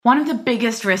One of the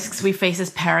biggest risks we face as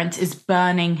parents is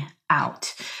burning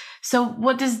out. So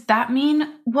what does that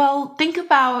mean? Well, think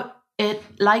about it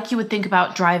like you would think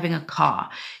about driving a car.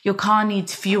 Your car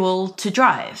needs fuel to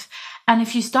drive. And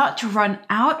if you start to run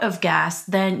out of gas,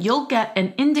 then you'll get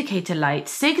an indicator light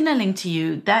signaling to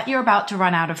you that you're about to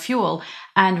run out of fuel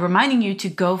and reminding you to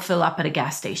go fill up at a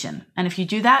gas station. And if you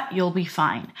do that, you'll be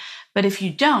fine. But if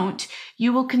you don't,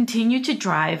 you will continue to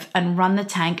drive and run the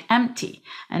tank empty.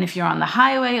 And if you're on the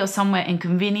highway or somewhere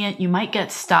inconvenient, you might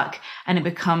get stuck and it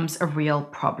becomes a real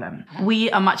problem.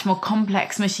 We are much more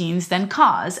complex machines than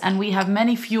cars, and we have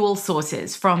many fuel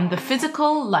sources, from the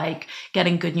physical, like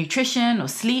getting good nutrition or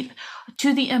sleep,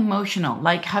 to the emotional,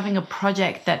 like having a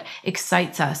project that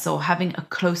excites us or having a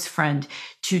close friend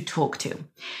to talk to.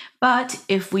 But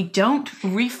if we don't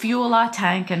refuel our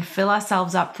tank and fill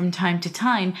ourselves up from time to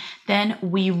time, then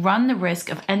we run the risk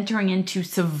of entering into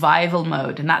survival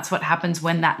mode. And that's what happens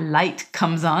when that light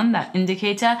comes on, that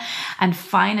indicator, and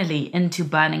finally into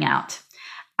burning out.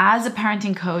 As a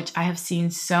parenting coach, I have seen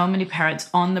so many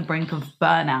parents on the brink of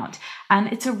burnout,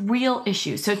 and it's a real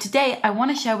issue. So today I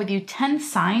want to share with you 10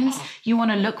 signs you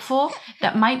want to look for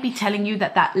that might be telling you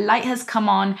that that light has come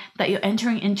on, that you're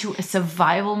entering into a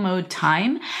survival mode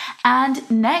time. And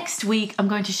next week, I'm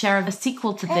going to share a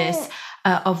sequel to this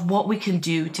of what we can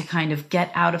do to kind of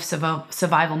get out of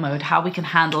survival mode, how we can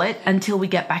handle it until we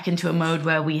get back into a mode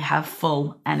where we have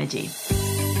full energy.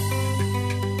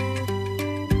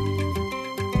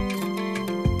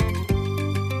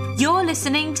 You're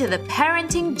listening to the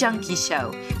Parenting Junkie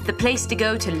Show, the place to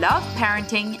go to love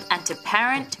parenting and to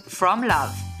parent from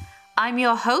love. I'm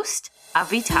your host,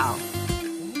 Avital.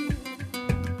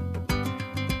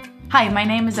 Hi, my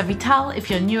name is Avital. If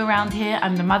you're new around here,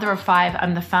 I'm the mother of 5.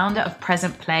 I'm the founder of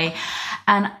Present Play.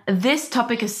 And this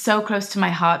topic is so close to my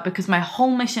heart because my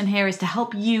whole mission here is to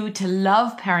help you to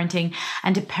love parenting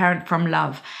and to parent from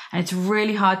love. And it's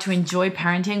really hard to enjoy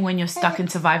parenting when you're stuck in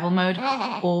survival mode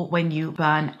or when you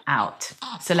burn out.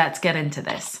 So let's get into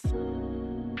this.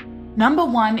 Number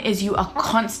 1 is you are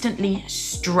constantly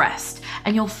stressed,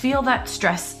 and you'll feel that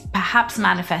stress perhaps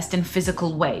manifest in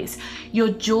physical ways. Your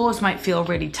jaws might feel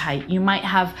really tight. You might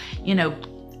have,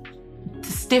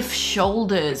 stiff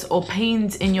shoulders or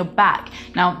pains in your back.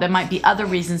 Now, there might be other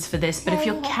reasons for this, but if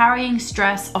you're carrying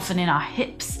stress, often in our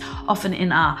hips, often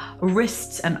in our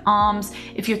wrists and arms,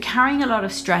 if you're carrying a lot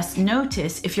of stress,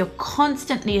 notice if you're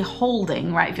constantly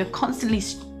holding, right? If you're constantly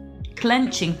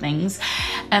clenching things,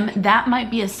 that might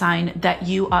be a sign that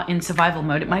you are in survival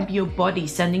mode. It might be your body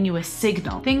sending you a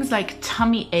signal. Things like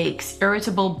tummy aches,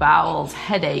 irritable bowels,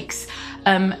 headaches,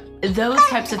 those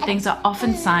types of things are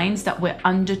often signs that we're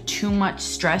under too much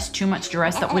stress, too much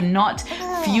duress, that we're not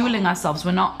fueling ourselves.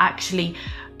 We're not actually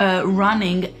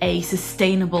running a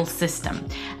sustainable system.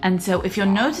 And so if you're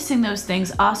noticing those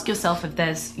things, ask yourself if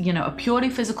there's, a purely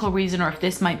physical reason, or if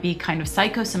this might be kind of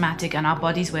psychosomatic and our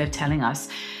body's way of telling us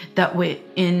that we're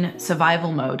in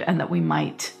survival mode and that we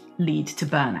might lead to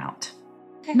burnout.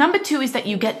 Number 2 is that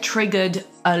you get triggered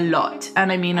a lot,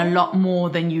 and I mean a lot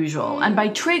more than usual. And by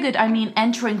triggered, I mean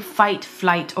entering fight,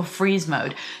 flight, or freeze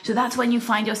mode. So that's when you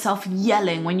find yourself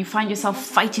yelling, when you find yourself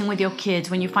fighting with your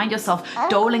kids, when you find yourself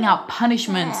doling out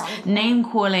punishments, name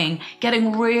calling,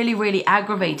 getting really, really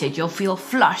aggravated. You'll feel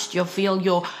flushed, you'll feel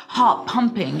your heart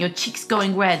pumping, your cheeks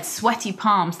going red, sweaty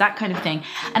palms, that kind of thing.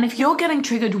 And if you're getting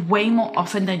triggered way more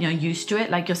often than you're used to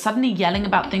it, like you're suddenly yelling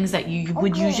about things that you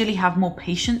would usually have more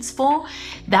patience for,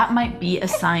 that might be a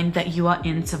sign that you are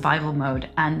in survival mode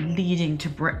and leading to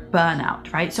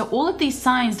burnout, right? So all of these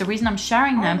signs, the reason I'm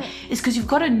sharing them is because you've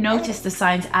got to notice the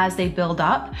signs as they build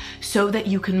up so that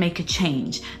you can make a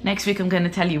change. Next week, I'm going to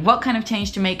tell you what kind of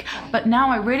change to make. But now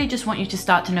I really just want you to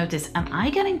start to notice, am I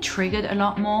getting triggered a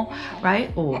lot more,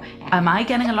 right? Or am I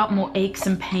getting a lot more aches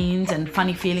and pains and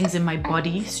funny feelings in my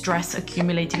body, stress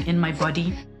accumulating in my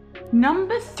body?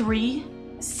 Number 3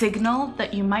 signal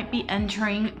that you might be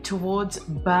entering towards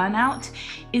burnout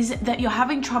is that you're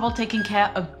having trouble taking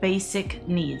care of basic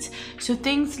needs. So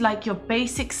things like your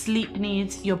basic sleep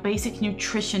needs, your basic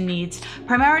nutrition needs,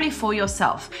 primarily for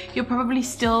yourself. You're probably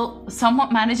still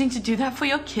somewhat managing to do that for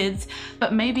your kids,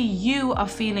 but maybe you are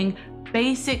feeling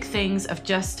basic things of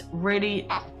just really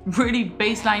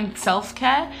baseline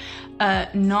self-care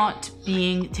not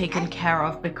being taken care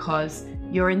of because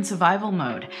you're in survival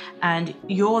mode, and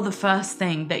you're the first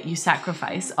thing that you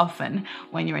sacrifice often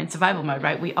when you're in survival mode,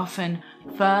 right? We often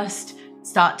first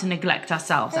start to neglect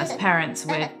ourselves. As parents,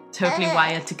 we're totally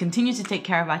wired to continue to take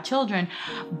care of our children,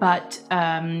 but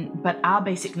our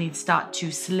basic needs start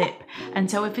to slip. And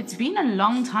so if it's been a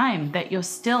long time that you're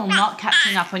still not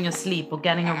catching up on your sleep or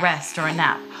getting a rest or a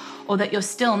nap, or that you're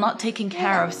still not taking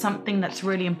care of something that's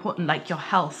really important, like your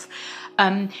health,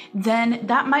 then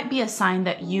that might be a sign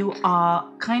that you are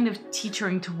kind of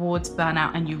teetering towards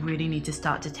burnout and you really need to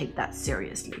start to take that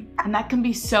seriously. And that can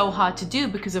be so hard to do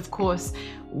because, of course,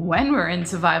 when we're in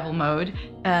survival mode,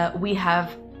 we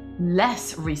have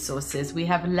less resources, we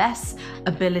have less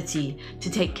ability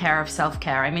to take care of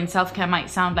self-care. I mean, self-care might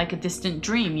sound like a distant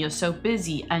dream. You're so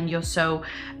busy and you're so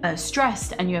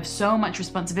stressed and you have so much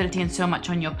responsibility and so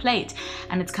much on your plate.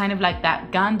 And it's kind of like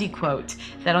that Gandhi quote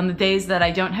that on the days that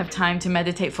I don't have time to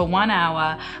meditate for 1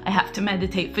 hour, I have to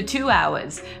meditate for 2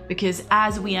 hours, because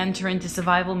as we enter into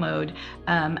survival mode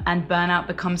and burnout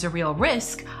becomes a real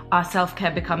risk, our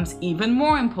self-care becomes even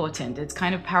more important. It's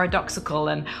kind of paradoxical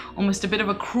and almost a bit of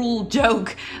a cruel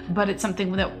joke, but it's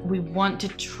something that we want to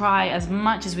try as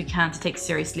much as we can to take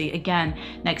seriously. Again,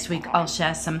 next week I'll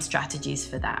share some strategies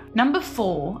for that. Number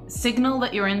 4, signal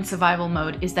that you're in survival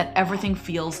mode is that everything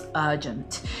feels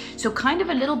urgent. So kind of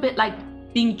a little bit like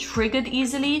being triggered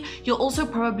easily, you're also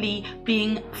probably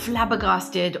being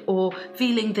flabbergasted or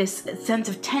feeling this sense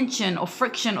of tension or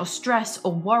friction or stress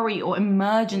or worry or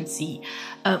emergency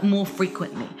more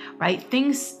frequently, right?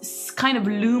 Things kind of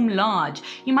loom large.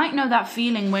 You might know that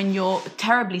feeling when you're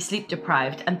terribly sleep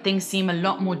deprived and things seem a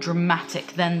lot more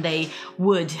dramatic than they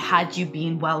would had you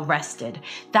been well rested.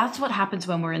 That's what happens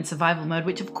when we're in survival mode,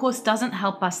 which of course doesn't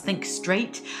help us think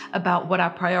straight about what our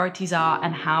priorities are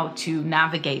and how to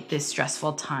navigate this stressful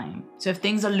time. So if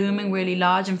things are looming really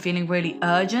large and feeling really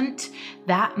urgent,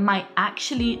 that might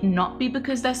actually not be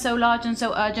because they're so large and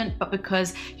so urgent, but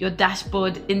because your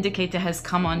dashboard indicator has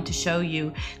come on to show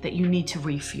you that you need to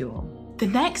refuel. The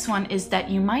next one is that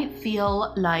you might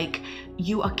feel like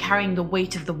you are carrying the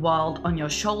weight of the world on your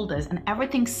shoulders and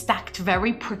everything's stacked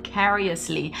very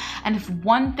precariously. And if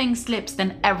one thing slips,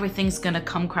 then everything's gonna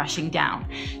come crashing down.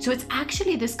 So it's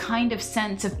actually this kind of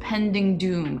sense of pending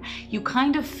doom. You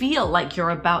kind of feel like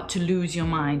you're about to lose your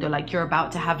mind, or like you're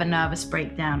about to have a nervous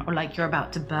breakdown, or like you're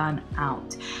about to burn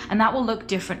out. And that will look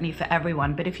differently for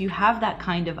everyone. But if you have that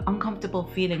kind of uncomfortable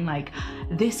feeling like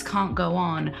this can't go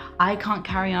on, I can't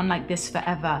carry on like this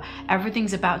forever,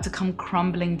 everything's about to come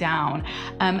crumbling down,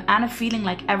 and a feeling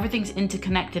like everything's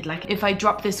interconnected, like if I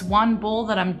drop this one ball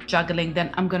that I'm juggling, then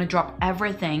I'm going to drop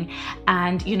everything,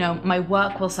 and you know, my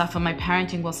work will suffer, my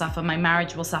parenting will suffer, my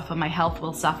marriage will suffer, my health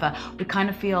will suffer. We kind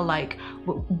of feel like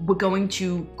we're going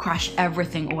to crash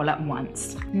everything all at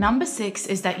once. Number 6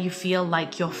 is that you feel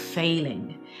like you're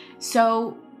failing.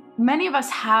 So many of us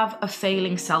have a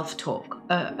failing self-talk,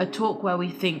 a talk where we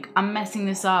think, I'm messing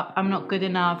this up, I'm not good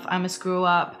enough, I'm a screw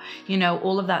up, you know,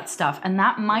 all of that stuff. And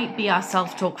that might be our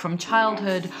self-talk from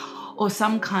childhood or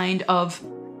some kind of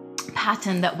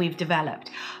pattern that we've developed.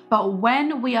 But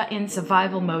when we are in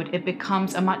survival mode, it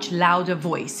becomes a much louder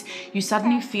voice. You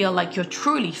suddenly feel like you're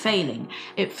truly failing.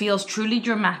 It feels truly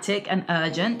dramatic and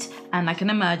urgent and like an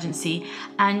emergency.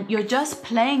 And you're just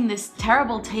playing this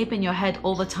terrible tape in your head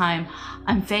all the time.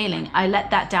 I'm failing. I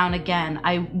let that down again.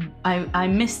 I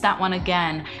missed that one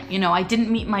again. You know, I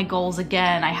didn't meet my goals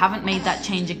again. I haven't made that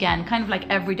change again. Kind of like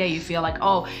every day you feel like,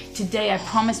 oh, today I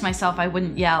promised myself I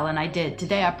wouldn't yell and I did.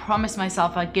 Today I promised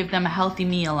myself I'd give them a healthy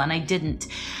meal and I didn't.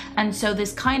 And so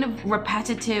this kind of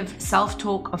repetitive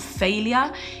self-talk of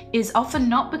failure is often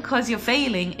not because you're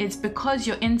failing, it's because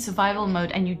you're in survival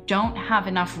mode and you don't have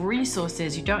enough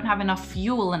resources, you don't have enough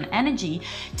fuel and energy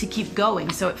to keep going.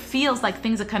 So it feels like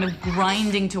things are kind of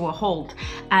grinding to a halt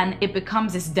and it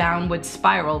becomes this downward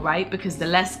spiral, right? Because the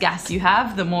less gas you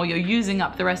have, the more you're using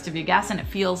up the rest of your gas, and it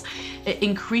feels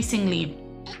increasingly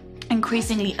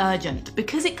urgent,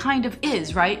 because it kind of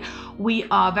is, right? We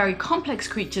are very complex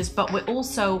creatures, but we're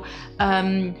also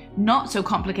not so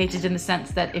complicated in the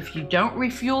sense that if you don't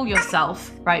refuel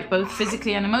yourself, right, both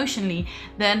physically and emotionally,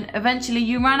 then eventually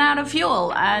you run out of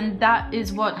fuel. And that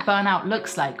is what burnout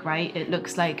looks like, right? It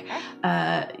looks like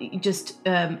just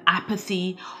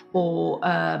apathy or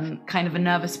kind of a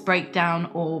nervous breakdown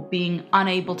or being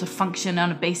unable to function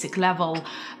on a basic level.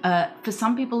 For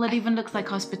some people, it even looks like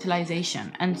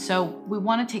hospitalization. And so we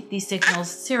want to take these signals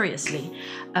seriously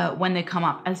when they come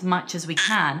up as much as we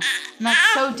can. And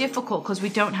that's so difficult because we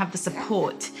don't have the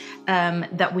support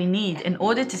that we need in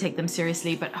order to take them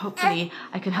seriously. But hopefully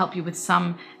I can help you with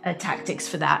some tactics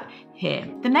for that here.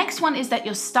 The next one is that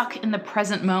you're stuck in the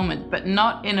present moment, but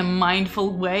not in a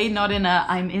mindful way, not in a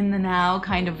I'm in the now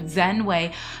kind of Zen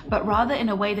way, but rather in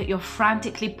a way that you're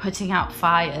frantically putting out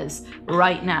fires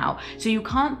right now. So you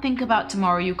can't think about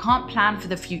tomorrow, you can't plan for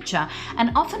the future. And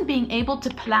often being able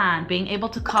to plan, being able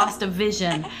to cast a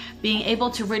vision, being able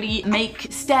to really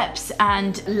make steps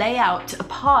and lay out a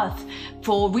path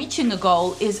for reaching a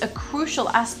goal is a crucial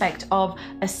aspect of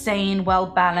a sane,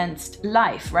 well-balanced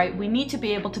life, right? We need to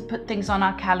be able to put things on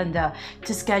our calendar,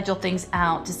 to schedule things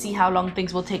out, to see how long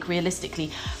things will take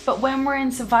realistically. But when we're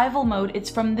in survival mode,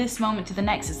 it's from this moment to the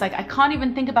next. It's like, I can't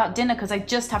even think about dinner because I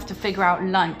just have to figure out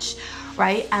lunch,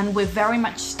 right? And we're very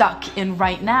much stuck in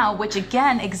right now, which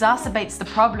again exacerbates the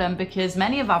problem because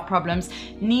many of our problems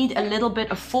need a little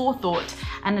bit of forethought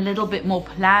and a little bit more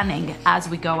planning as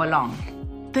we go along.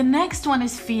 The next one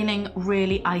is feeling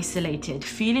really isolated,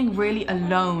 feeling really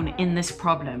alone in this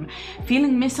problem,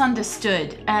 feeling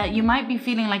misunderstood. You might be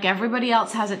feeling like everybody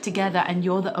else has it together and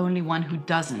you're the only one who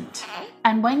doesn't.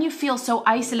 And when you feel so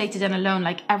isolated and alone,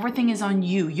 like everything is on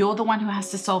you, you're the one who has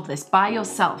to solve this by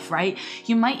yourself, right?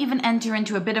 You might even enter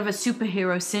into a bit of a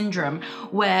superhero syndrome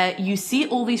where you see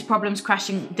all these problems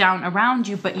crashing down around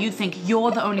you, but you think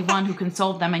you're the only one who can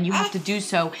solve them and you have to do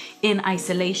so in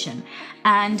isolation.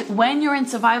 And when you're in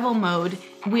survival mode,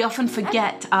 we often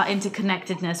forget our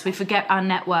interconnectedness, we forget our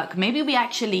network. Maybe we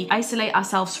actually isolate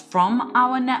ourselves from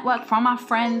our network, from our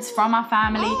friends, from our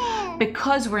family,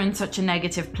 because we're in such a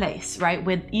negative place, right?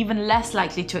 We're even less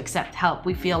likely to accept help.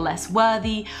 We feel less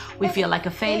worthy, we feel like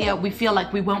a failure, we feel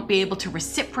like we won't be able to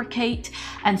reciprocate,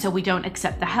 and so we don't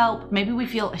accept the help. Maybe we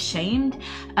feel ashamed,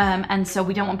 and so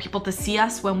we don't want people to see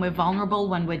us when we're vulnerable,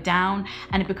 when we're down,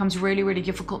 and it becomes really, really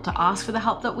difficult to ask for the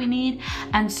help that we need,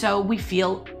 and so we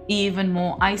feel even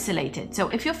more isolated. So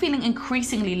if you're feeling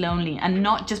increasingly lonely, and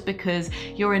not just because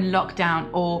you're in lockdown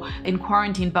or in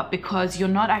quarantine, but because you're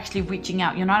not actually reaching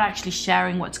out, you're not actually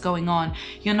sharing what's going on,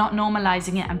 you're not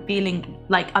normalizing it and feeling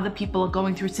like other people are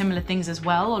going through similar things as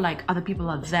well, or like other people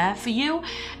are there for you,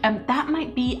 that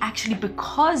might be actually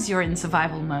because you're in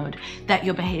survival mode that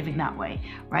you're behaving that way,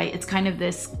 right? It's kind of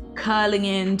this curling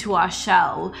into our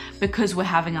shell because we're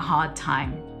having a hard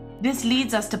time. This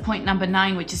leads us to point number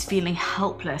 9, which is feeling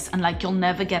helpless and like you'll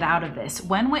never get out of this.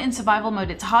 When we're in survival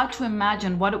mode, it's hard to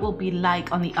imagine what it will be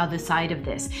like on the other side of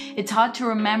this. It's hard to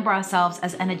remember ourselves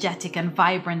as energetic and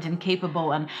vibrant and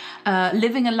capable and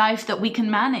living a life that we can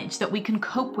manage, that we can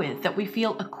cope with, that we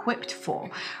feel equipped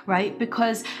for, right?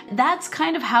 Because that's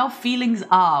kind of how feelings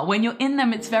are. When you're in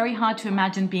them, it's very hard to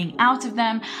imagine being out of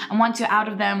them. And once you're out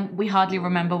of them, we hardly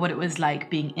remember what it was like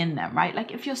being in them, right?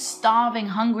 Like if you're starving,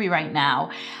 hungry right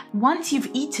now, once you've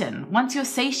eaten, once you're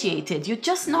satiated, you're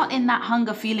just not in that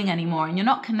hunger feeling anymore and you're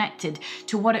not connected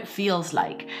to what it feels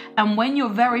like. And when you're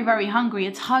very, very hungry,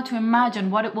 it's hard to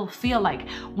imagine what it will feel like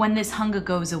when this hunger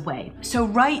goes away. So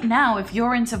right now, if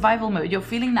you're in survival mode, you're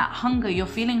feeling that hunger, you're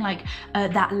feeling like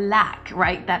that lack,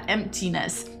 right? That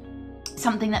emptiness.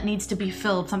 Something that needs to be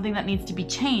filled, something that needs to be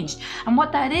changed. And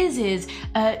what that is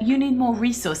you need more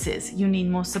resources, you need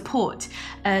more support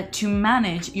to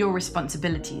manage your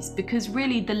responsibilities, because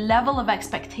really the level of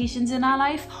expectations in our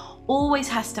life always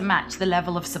has to match the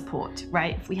level of support,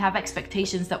 right? If we have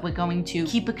expectations that we're going to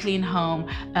keep a clean home,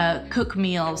 cook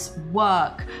meals,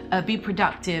 work, be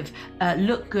productive,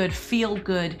 look good, feel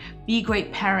good, be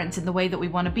great parents in the way that we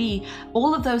want to be,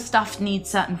 all of those stuff needs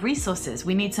certain resources.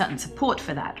 We need certain support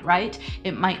for that, right?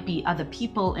 It might be other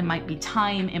people, it might be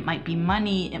time, it might be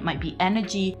money, it might be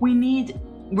energy. We need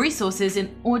resources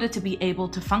in order to be able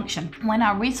to function. When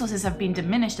our resources have been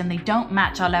diminished and they don't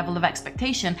match our level of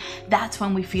expectation, that's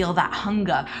when we feel that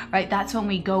hunger, right? That's when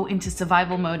we go into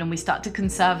survival mode and we start to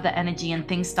conserve the energy and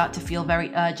things start to feel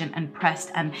very urgent and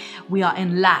pressed and we are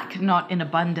in lack, not in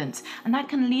abundance. And that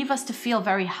can leave us to feel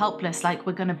very helpless, like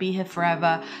we're going to be here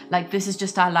forever, like this is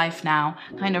just our life now,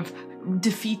 kind of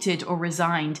defeated or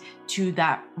resigned to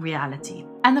that reality.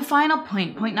 And the final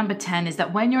point, point number 10, is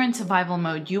that when you're in survival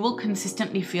mode, you will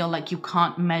consistently feel like you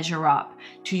can't measure up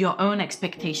to your own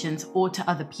expectations or to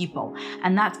other people.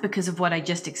 And that's because of what I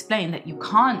just explained, that you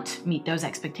can't meet those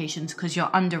expectations because you're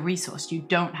under-resourced. You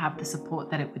don't have the support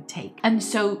that it would take. And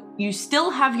so you still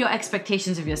have your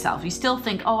expectations of yourself. You still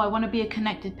think, oh, I want to be a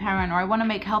connected parent, or I want to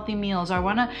make healthy meals, or I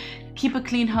want to keep a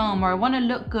clean home, or I want to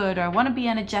look good, or I want to be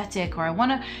energetic, or I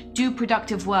want to do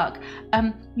productive work.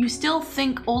 You still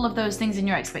think all of those things in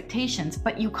your expectations,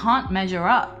 but you can't measure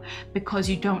up because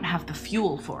you don't have the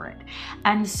fuel for it.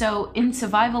 And so in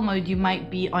survival mode, you might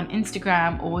be on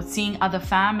Instagram or seeing other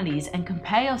families and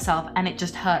compare yourself, and it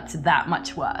just hurts that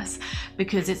much worse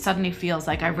because it suddenly feels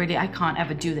like I can't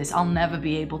ever do this. I'll never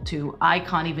be able to. I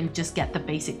can't even just get the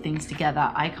basic things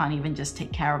together. I can't even just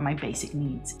take care of my basic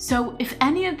needs. So if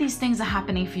any of these things are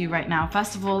happening for you right now,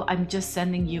 first of all, I'm just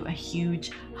sending you a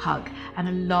huge hug and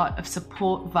a lot of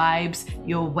support vibes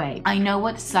your way. I know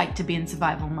what it's like to be in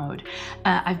survival mode.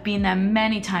 I've been there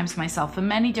many times myself for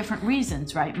many different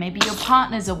reasons, right? Maybe your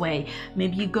partner's away,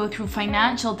 maybe you go through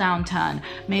financial downturn,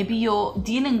 maybe you're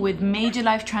dealing with major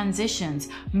life transitions,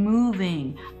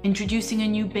 moving, introducing a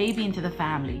new baby into the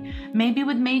family, maybe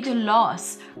with major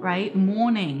loss, right?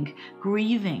 Mourning,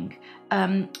 grieving,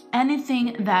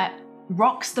 anything that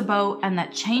rocks the boat and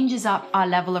that changes up our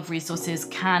level of resources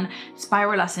can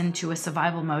spiral us into a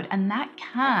survival mode, and that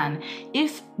can,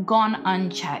 if gone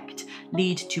unchecked,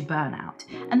 lead to burnout.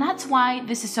 And that's why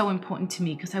this is so important to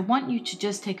me, because I want you to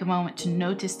just take a moment to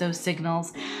notice those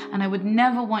signals, and I would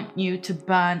never want you to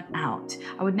burn out.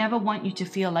 I would never want you to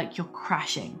feel like you're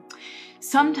crashing.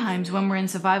 Sometimes when we're in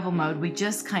survival mode, we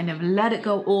just kind of let it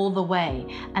go all the way,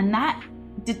 and that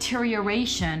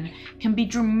deterioration can be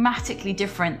dramatically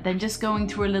different than just going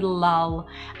through a little lull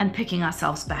and picking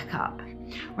ourselves back up,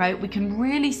 right? We can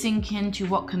really sink into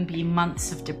what can be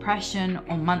months of depression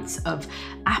or months of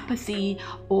apathy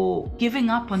or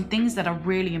giving up on things that are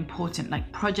really important,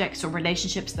 like projects or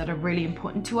relationships that are really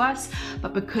important to us.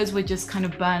 But because we're just kind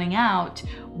of burning out,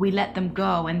 we let them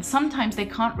go, and sometimes they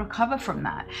can't recover from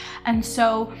that. And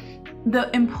so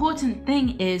the important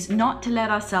thing is not to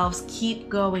let ourselves keep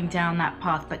going down that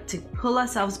path, but to pull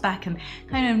ourselves back and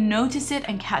kind of notice it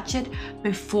and catch it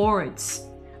before it's,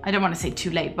 I don't want to say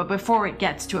too late, but before it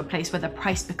gets to a place where the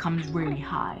price becomes really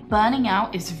high. Burning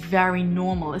out is very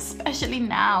normal, especially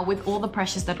now with all the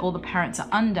pressures that all the parents are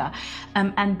under.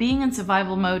 And being in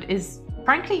survival mode is,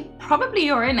 frankly, probably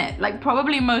you're in it. Like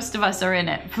probably most of us are in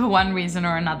it for one reason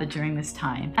or another during this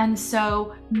time. And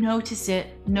so notice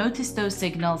it, notice those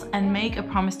signals, and make a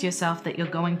promise to yourself that you're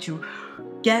going to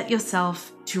get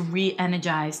yourself to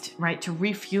re-energized, right? To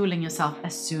refueling yourself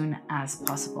as soon as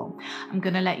possible. I'm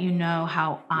going to let you know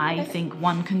how I think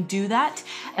one can do that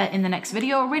in the next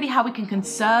video, or really how we can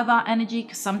conserve our energy,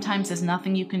 because sometimes there's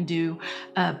nothing you can do,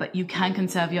 but you can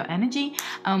conserve your energy.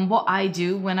 What I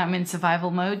do when I'm in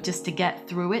survival mode just to get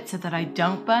through it so that I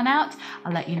don't burn out,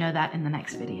 I'll let you know that in the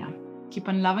next video. Keep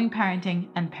on loving parenting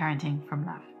and parenting from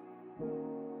love.